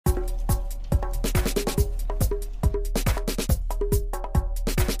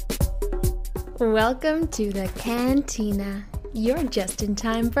Welcome to the cantina. You're just in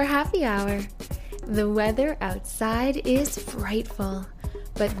time for happy hour. The weather outside is frightful,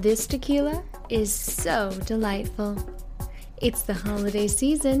 but this tequila is so delightful. It's the holiday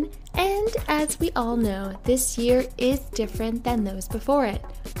season, and as we all know, this year is different than those before it,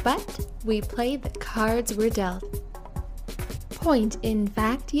 but we played the cards we're dealt. In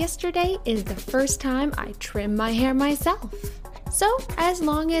fact, yesterday is the first time I trimmed my hair myself. So, as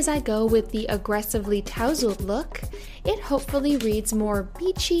long as I go with the aggressively tousled look, it hopefully reads more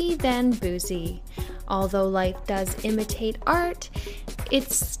beachy than boozy. Although life does imitate art,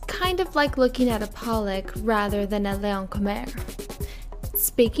 it's kind of like looking at a Pollock rather than a Léon Comer.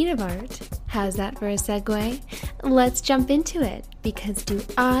 Speaking of art, how's that for a segue? Let's jump into it, because do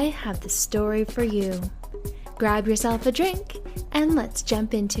I have the story for you. Grab yourself a drink, and let's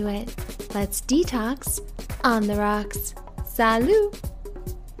jump into it. Let's detox on the rocks. Salud!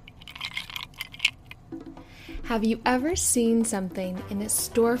 Have you ever seen something in a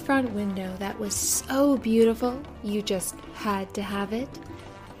storefront window that was so beautiful you just had to have it?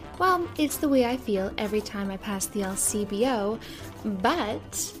 Well, it's the way I feel every time I pass the LCBO,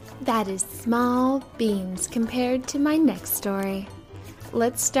 but that is small beans compared to my next story.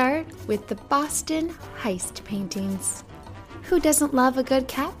 Let's start with the Boston heist paintings. Who doesn't love a good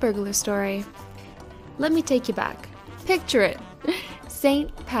cat burglar story? Let me take you back. Picture it.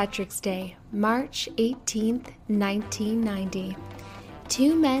 St. Patrick's Day, March 18th, 1990.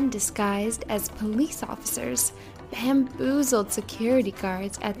 Two men disguised as police officers bamboozled security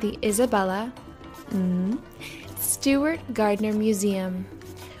guards at the Isabella Stewart Gardner Museum.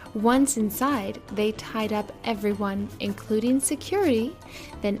 Once inside, they tied up everyone, including security.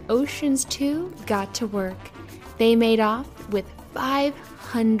 Then Ocean's 2 got to work. They made off with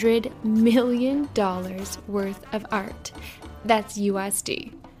 $500 million worth of art. That's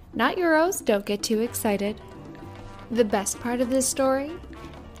USD. Not euros, don't get too excited. The best part of this story?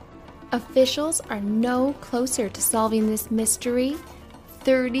 Officials are no closer to solving this mystery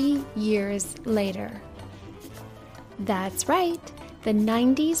 30 years later. That's right, the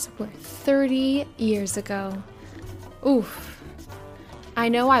 90s were 30 years ago. Oof. I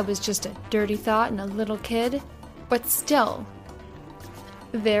know I was just a dirty thought and a little kid, but still.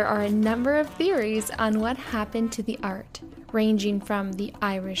 There are a number of theories on what happened to the art, ranging from the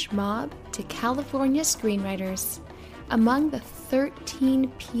Irish mob to California screenwriters. Among the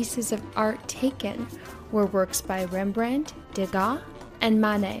 13 pieces of art taken were works by Rembrandt, Degas, and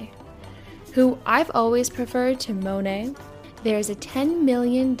Manet, who I've always preferred to Monet. There's a $10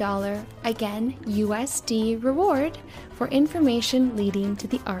 million, again USD, reward for information leading to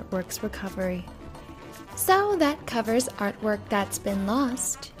the artwork's recovery. So that covers artwork that's been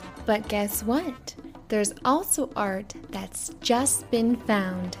lost. But guess what? There's also art that's just been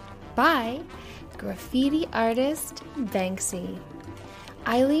found by graffiti artist Banksy.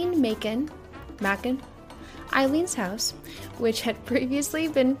 Eileen's house, which had previously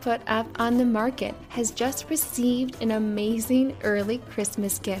been put up on the market, has just received an amazing early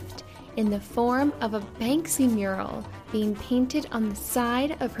Christmas gift in the form of a Banksy mural being painted on the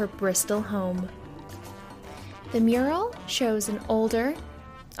side of her Bristol home. The mural shows an old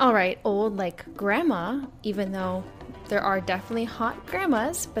like grandma, even though there are definitely hot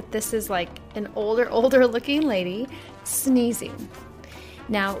grandmas, but this is like an older looking lady sneezing.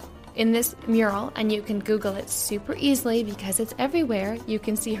 Now, in this mural, and you can Google it super easily because it's everywhere, you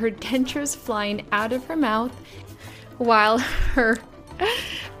can see her dentures flying out of her mouth while her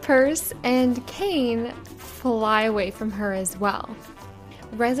purse and cane fly away from her as well.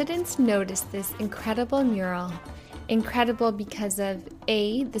 Residents noticed this incredible mural. Incredible because of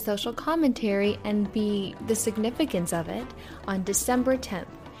A, the social commentary, and B, the significance of it, on December 10th.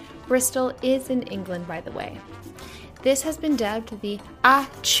 Bristol is in England, by the way. This has been dubbed the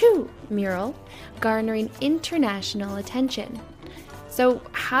Achoo mural, garnering international attention. So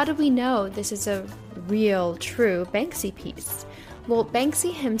how do we know this is a real, true Banksy piece? Well,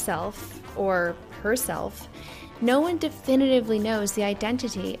 Banksy himself, or herself, no one definitively knows the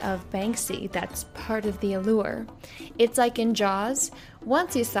identity of Banksy. That's part of the allure. It's like in Jaws.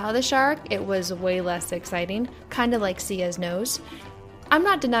 Once you saw the shark, it was way less exciting, kind of like Sia's nose. I'm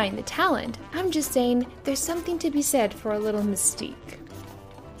not denying the talent, I'm just saying there's something to be said for a little mystique.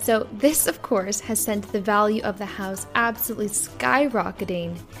 So this, of course, has sent the value of the house absolutely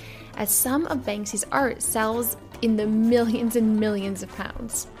skyrocketing, as some of Banksy's art sells in the millions and millions of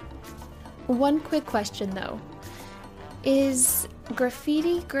pounds. One quick question though. Is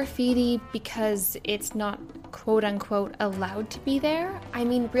graffiti because it's not not quote unquote allowed to be there. I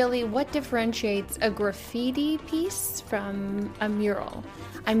mean, really, what differentiates a graffiti piece from a mural?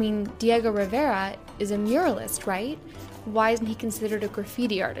 I mean, Diego Rivera is a muralist, right? Why isn't he considered a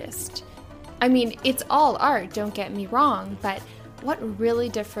graffiti artist? I mean, it's all art, don't get me wrong, but what really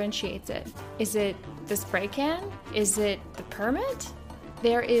differentiates it? Is it the spray can? Is it the permit?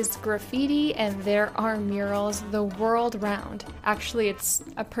 There is graffiti and there are murals the world round. Actually, it's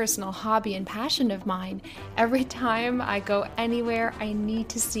a personal hobby and passion of mine. Every time I go anywhere, I need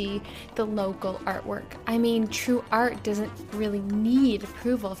to see the local artwork. I mean, true art doesn't really need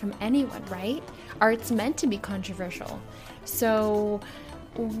approval from anyone, right? Art's meant to be controversial. So,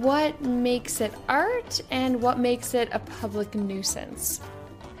 what makes it art and what makes it a public nuisance?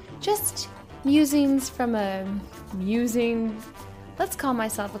 Just musings from a musing. Let's call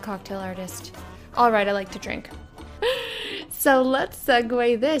myself a cocktail artist. All right, I like to drink. So let's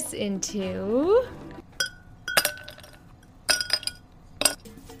segue this into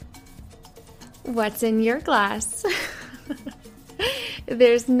what's in your glass.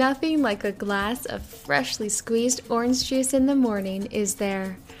 There's nothing like a glass of freshly squeezed orange juice in the morning, is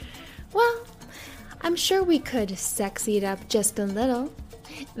there? Well, I'm sure we could sexy it up just a little.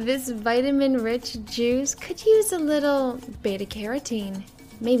 This vitamin-rich juice could use a little beta-carotene,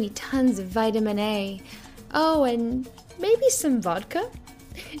 maybe tons of vitamin A. Oh, and maybe some vodka?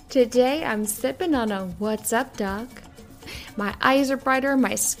 Today I'm sipping on a What's Up, Doc. My eyes are brighter,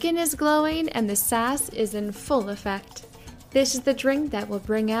 my skin is glowing, and the sass is in full effect. This is the drink that will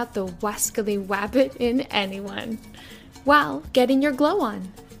bring out the Wasculy Wabbit in anyone, while getting your glow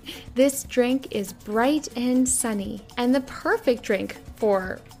on. This drink is bright and sunny, and the perfect drink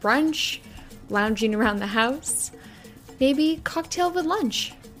for brunch, lounging around the house, maybe cocktail with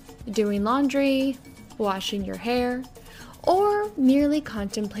lunch, doing laundry, washing your hair, or merely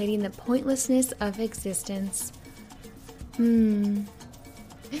contemplating the pointlessness of existence.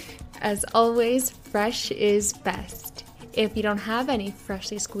 As always, fresh is best. If you don't have any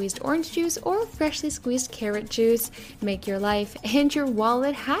freshly squeezed orange juice or freshly squeezed carrot juice, make your life and your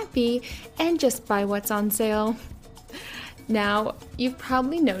wallet happy and just buy what's on sale. Now, you've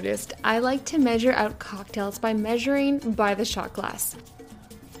probably noticed I like to measure out cocktails by measuring by the shot glass.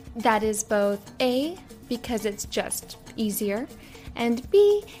 That is both A, because it's just easier, and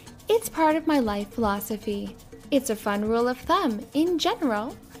B, it's part of my life philosophy. It's a fun rule of thumb in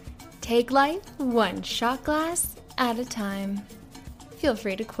general. Take life one shot glass at a time. Feel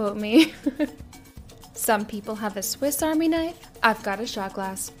free to quote me. Some people have a Swiss Army knife. I've got a shot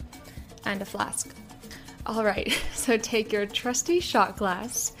glass and a flask. All right, so take your trusty shot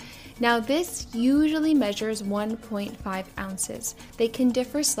glass. Now this usually measures 1.5 ounces. They can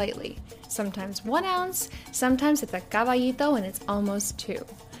differ slightly. Sometimes 1 ounce, sometimes it's a caballito and it's almost 2.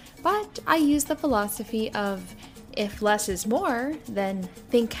 But I use the philosophy of if less is more, then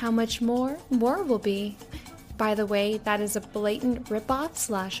think how much more will be. By the way, that is a blatant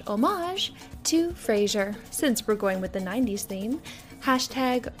ripoff / homage to Frasier, since we're going with the 90s theme.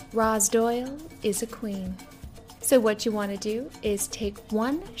 Hashtag Roz Doyle is a queen. So what you want to do is take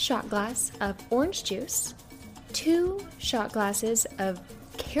 1 shot glass of orange juice, 2 shot glasses of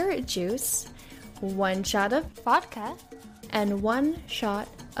carrot juice, 1 shot of vodka, and 1 shot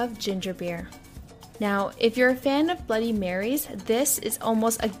of ginger beer. Now, if you're a fan of Bloody Marys, this is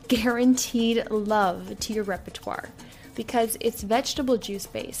almost a guaranteed love to your repertoire because it's vegetable juice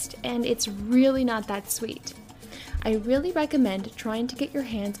based and it's really not that sweet. I really recommend trying to get your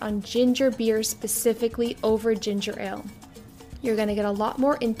hands on ginger beer specifically over ginger ale. You're going to get a lot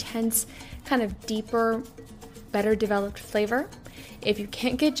more intense, kind of deeper, better developed flavor. If you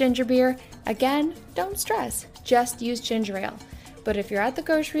can't get ginger beer, again, don't stress, just use ginger ale. But if you're at the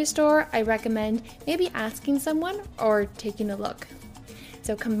grocery store, I recommend maybe asking someone or taking a look.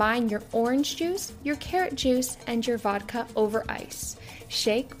 So combine your orange juice, your carrot juice, and your vodka over ice.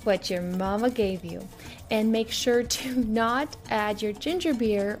 Shake what your mama gave you. And make sure to not add your ginger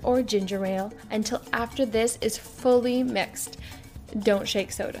beer or ginger ale until after this is fully mixed. Don't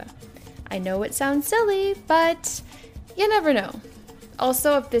shake soda. I know it sounds silly, but you never know.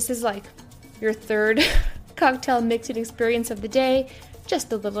 Also, if this is like your third cocktail mixing experience of the day,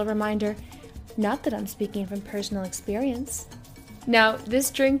 just a little reminder, not that I'm speaking from personal experience. Now,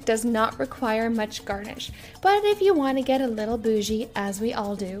 this drink does not require much garnish, but if you want to get a little bougie, as we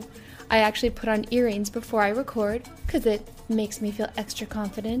all do, I actually put on earrings before I record because it makes me feel extra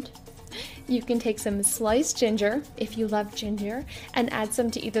confident. You can take some sliced ginger, if you love ginger, and add some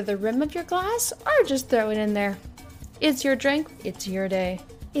to either the rim of your glass or just throw it in there. It's your drink, it's your day,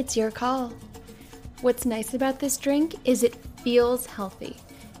 it's your call. What's nice about this drink is it feels healthy.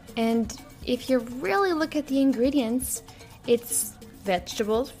 And if you really look at the ingredients, it's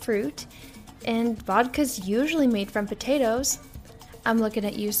vegetables, fruit, and vodka's usually made from potatoes. I'm looking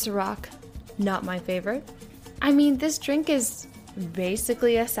at you, Ciroc. Not my favorite. I mean, this drink is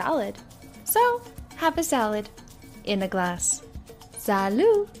basically a salad. So, have a salad in a glass.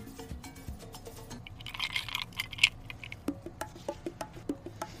 Salud!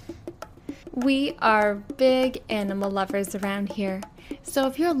 We are big animal lovers around here. So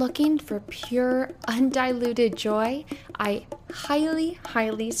if you're looking for pure, undiluted joy, I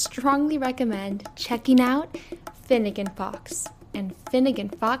highly, strongly recommend checking out Finnegan Fox and Finnegan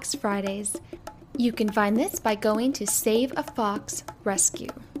Fox Fridays. You can find this by going to Save a Fox Rescue.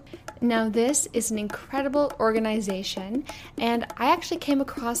 Now, this is an incredible organization, and I actually came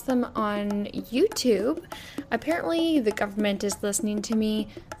across them on YouTube. Apparently, the government is listening to me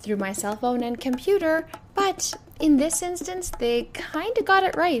through my cell phone and computer, but in this instance, they kind of got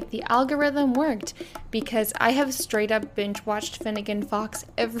it right. The algorithm worked, because I have straight up binge-watched Finnegan Fox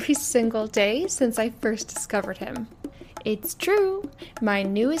every single day since I first discovered him. It's true, my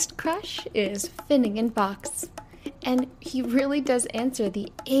newest crush is Finnegan Fox. And he really does answer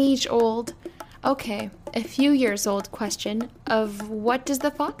the age-old, okay, a few years old question of what does the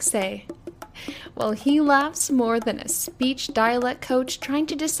fox say? Well, he laughs more than a speech dialect coach trying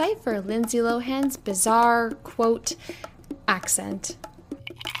to decipher Lindsay Lohan's bizarre, quote, accent.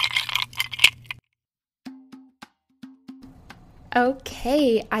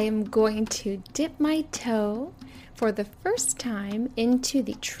 Okay, I am going to dip my toe for the first time into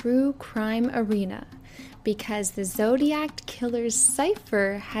the true crime arena, because the Zodiac Killer's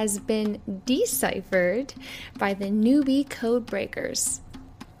cipher has been deciphered by the newbie code breakers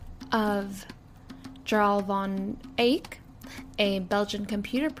of Jarl von Eyck, a Belgian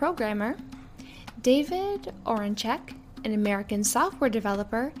computer programmer, David Orenchek, an American software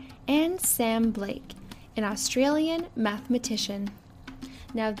developer, and Sam Blake, an Australian mathematician.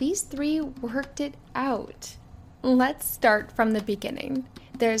 Now, these three worked it out. Let's start from the beginning.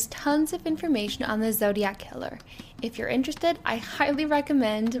 There's tons of information on the Zodiac Killer. If you're interested, I highly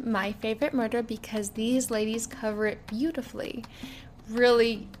recommend My Favorite Murder because these ladies cover it beautifully.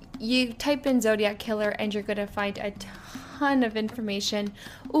 Really, you type in Zodiac Killer and you're going to find a ton of information.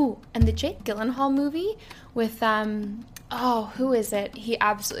 Ooh, and the Jake Gyllenhaal movie with, who is it? He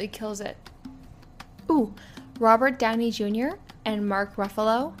absolutely kills it. Ooh, Robert Downey Jr. and Mark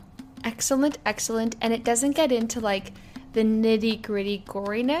Ruffalo. Excellent, and it doesn't get into like the nitty-gritty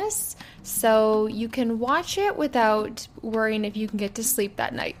goriness, so you can watch it without worrying if you can get to sleep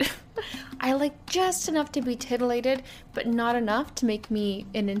that night. I like just enough to be titillated, but not enough to make me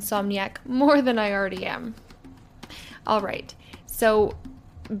an insomniac more than I already am. Alright, so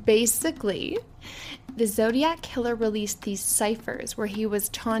basically, the Zodiac Killer released these ciphers where he was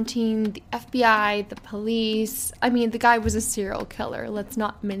taunting the FBI, the police. I mean, the guy was a serial killer. Let's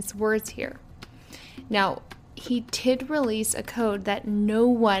not mince words here. Now, he did release a code that no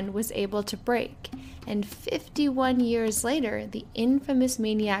one was able to break. And 51 years later, the infamous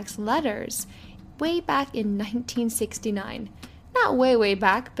maniac's letters, way back in 1969, not way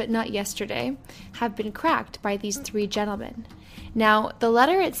back, but not yesterday, have been cracked by these three gentlemen. Now, the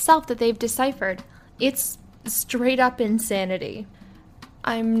letter itself that they've deciphered, it's straight up insanity.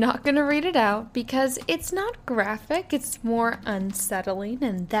 I'm not going to read it out because it's not graphic, it's more unsettling,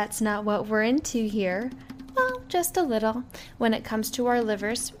 and that's not what we're into here. Well, just a little, when it comes to our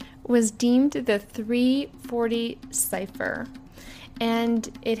livers, was deemed the 340 cipher.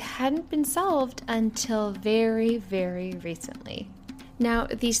 And it hadn't been solved until very recently. Now,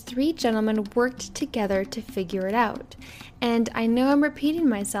 these three gentlemen worked together to figure it out. And I know I'm repeating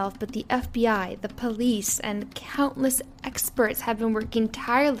myself, but the FBI, the police, and countless experts have been working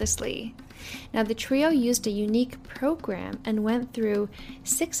tirelessly. Now, the trio used a unique program and went through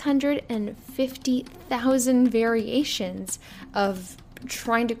 650,000 variations of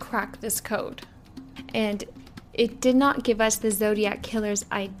trying to crack this code. And it did not give us the Zodiac Killer's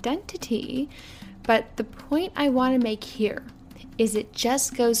identity, but the point I want to make here is it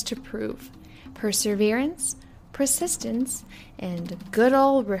just goes to prove perseverance, persistence, and good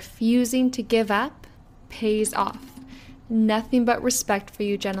old refusing to give up pays off. Nothing but respect for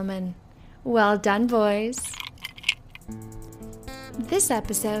you, gentlemen. Well done, boys. This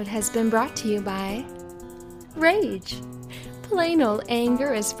episode has been brought to you by Rage. Plain old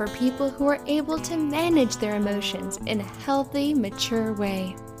anger is for people who are able to manage their emotions in a healthy, mature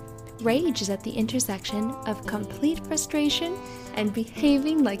way. Rage is at the intersection of complete frustration and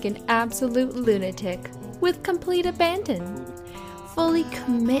behaving like an absolute lunatic with complete abandon. Fully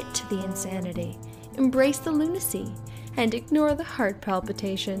commit to the insanity, embrace the lunacy, and ignore the heart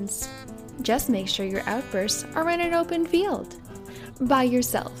palpitations. Just make sure your outbursts are in an open field, by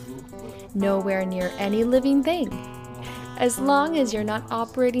yourself, nowhere near any living thing. As long as you're not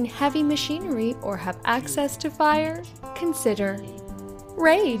operating heavy machinery or have access to fire, consider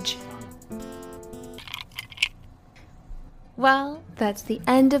rage. Well, that's the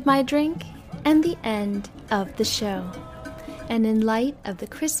end of my drink and the end of the show. And in light of the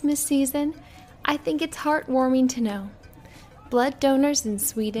Christmas season, I think it's heartwarming to know blood donors in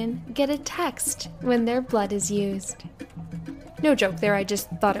Sweden get a text when their blood is used. No joke there, I just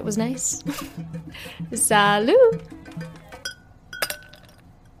thought it was nice. Salud!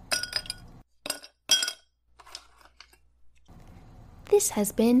 This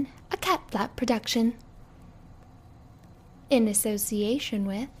has been a Cat Flap production. In association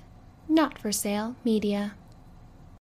with Not For Sale Media.